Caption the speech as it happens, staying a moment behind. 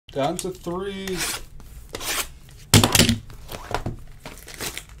Down to 3.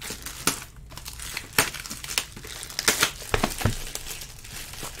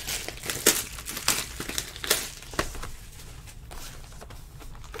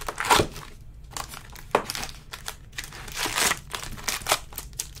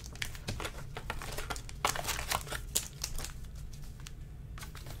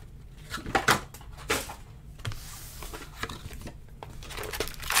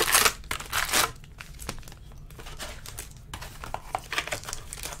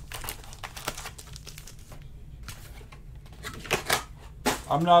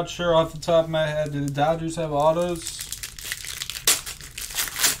 I'm not sure off the top of my head. Do the Dodgers have autos?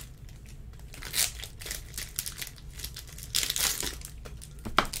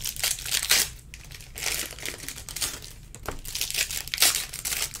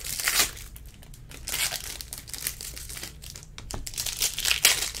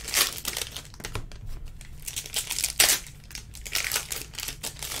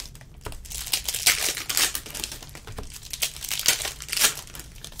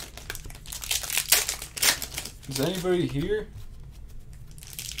 Is anybody here?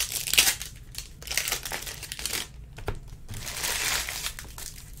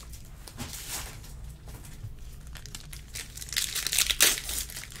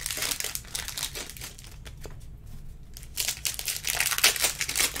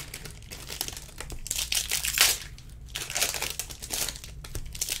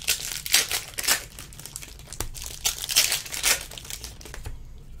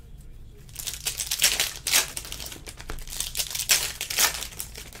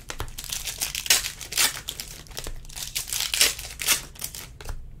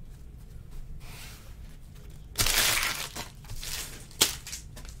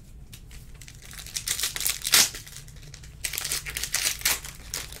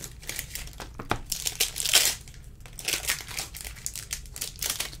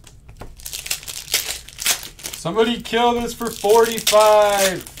 Somebody kill this for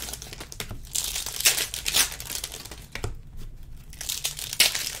 45.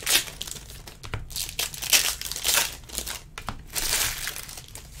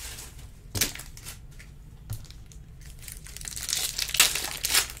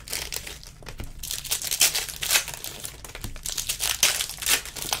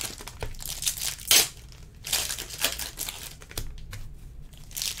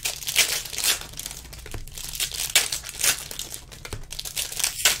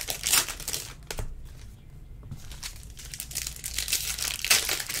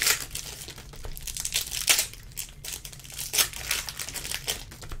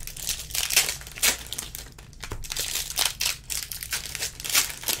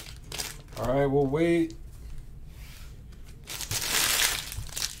 All right, we'll wait.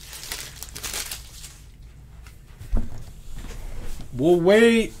 We'll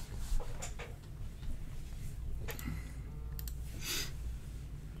wait.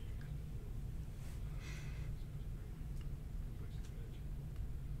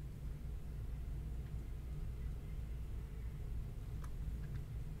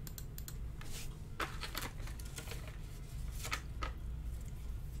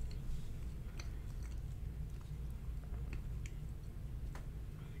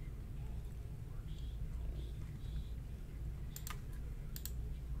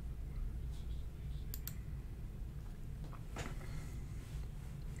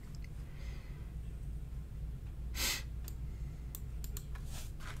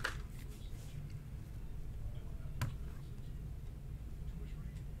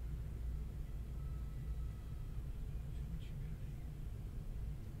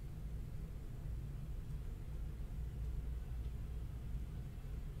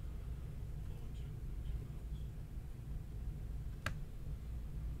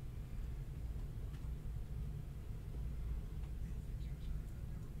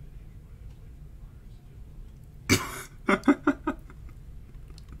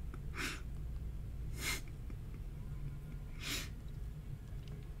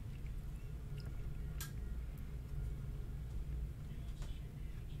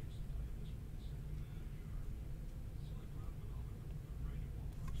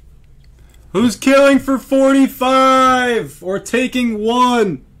 Who's killing for 45 or taking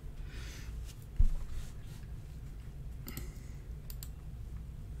 1?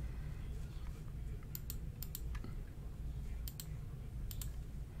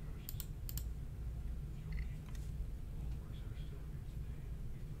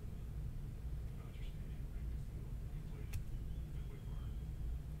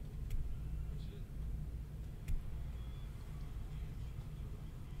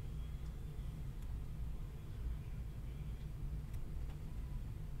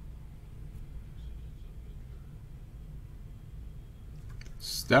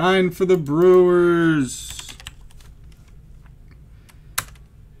 Stein for the Brewers.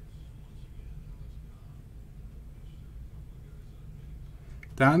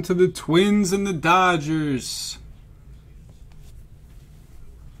 Down to the Twins and the Dodgers.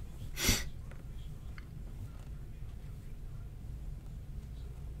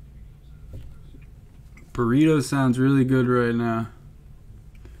 Burrito sounds really good right now.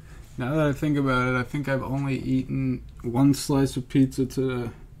 Now that I think about it, I think I've only eaten one slice of pizza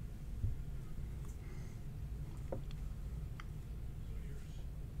today.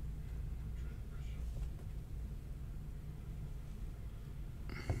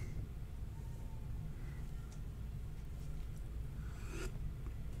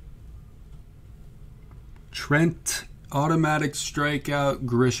 Trent, automatic strikeout,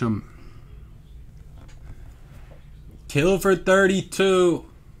 Grisham. Kill for 32.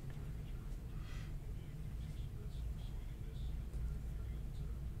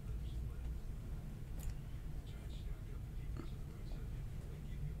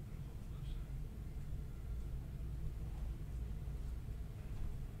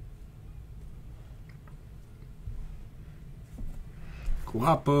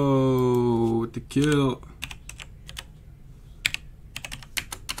 Guapo with the kill.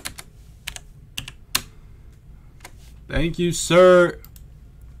 Thank you, sir.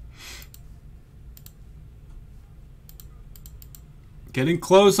 Getting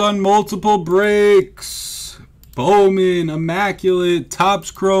close on multiple breaks. Bowman, immaculate.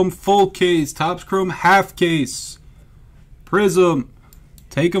 Topps Chrome full case. Topps Chrome half case. Prism.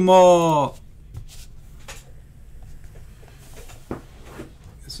 Take them all.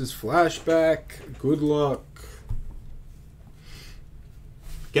 This is flashback. Good luck.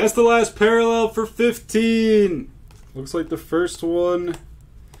 Guess the last parallel for 15. Looks like the first one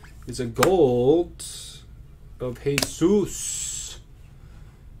is a gold of Jesus.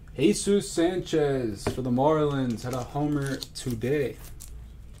 Jesus Sanchez for the Marlins. Had a homer today.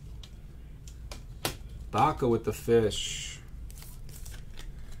 Baca with the fish.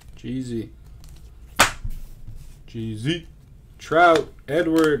 Jeezy. Jeezy. Trout.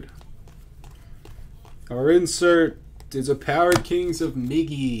 Edward. Our insert is a Power Kings of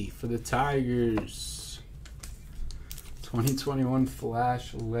Miggy for the Tigers. 2021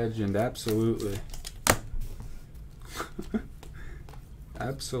 Flash Legend. Absolutely.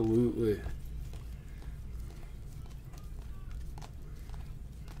 Absolutely.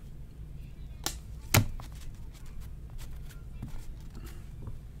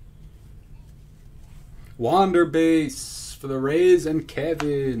 Wander base for the Rays and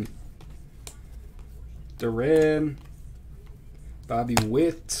Kevin. Duran. Bobby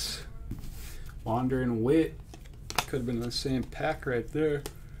Witt. Wander and Witt. Could have been the same pack right there.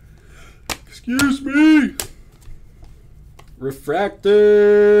 Excuse me.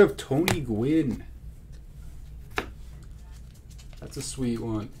 Refractive. Tony Gwynn. That's a sweet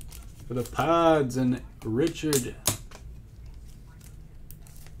one. For the Pods and Richard.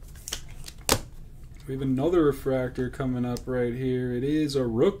 We have another refractor coming up right here. It is a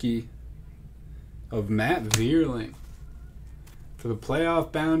rookie of Matt Vierling. For the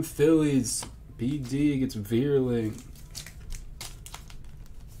playoff bound Phillies. BD gets Vierling.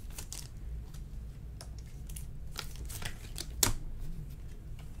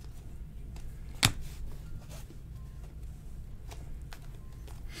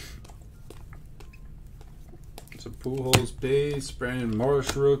 It's a Pujols base. Brandon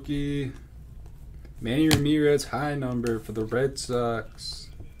Marsh rookie. Manny Ramirez high number for the Red Sox.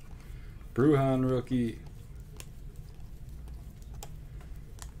 Brujan rookie.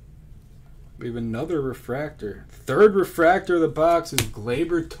 We have another refractor. Third refractor of the box is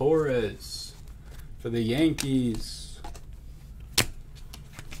Gleyber Torres for the Yankees.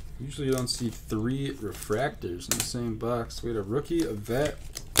 Usually you don't see three refractors in the same box. We had a rookie, a vet,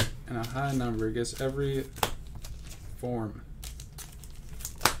 and a high number. I guess every form.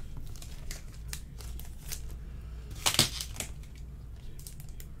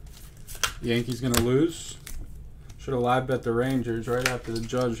 Yankees gonna lose. Should have live bet the Rangers right after the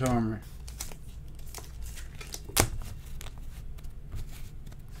Judge homer.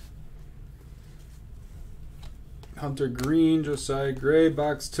 Hunter Green, Josiah Gray,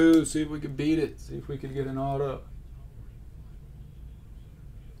 box 2. See if we can beat it. See if we can get an auto.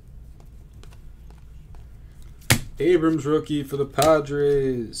 Abrams rookie for the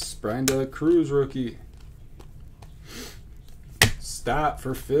Padres. Brian De La Cruz rookie. Stott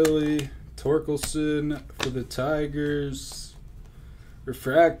for Philly. Torkelson for the Tigers.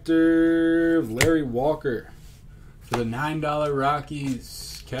 Refractor of Larry Walker for the $9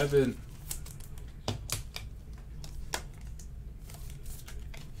 Rockies. Kevin.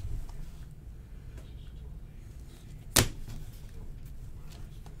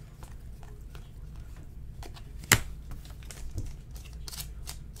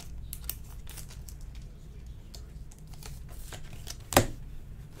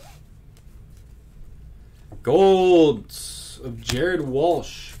 gold of Jared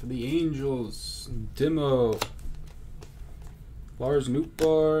Walsh for the Angels. Demo. Lars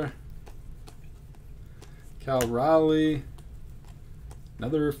Nootbaar. Cal Raleigh.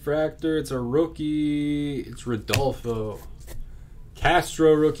 Another refractor. It's a rookie. It's Rodolfo.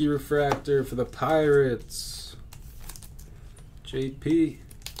 Castro rookie refractor for the Pirates. JP.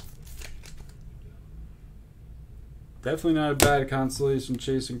 Definitely not a bad consolation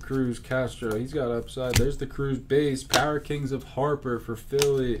chasing Cruz. Castro. He's got upside. There's the Cruz base. Power Kings of Harper for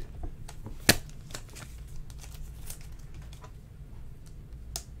Philly.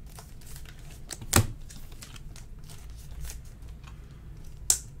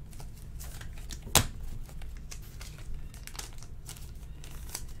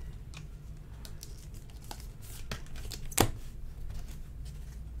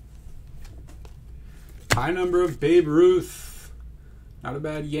 High number of Babe Ruth. Not a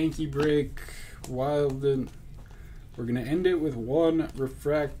bad Yankee break. Wilden. We're going to end it with one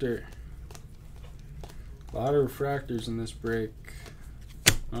refractor. A lot of refractors in this break.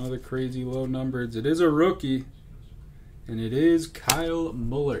 None of the crazy low numbers. It is a rookie. And it is Kyle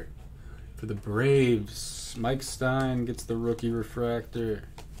Muller for the Braves. Mike Stein gets the rookie refractor.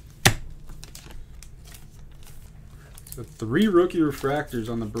 So 3 rookie refractors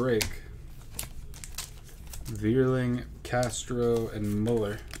on the break. Vierling, Castro, and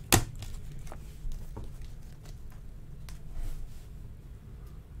Muller.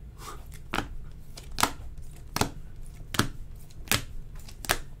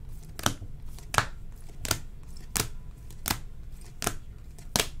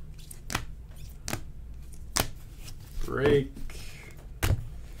 Break.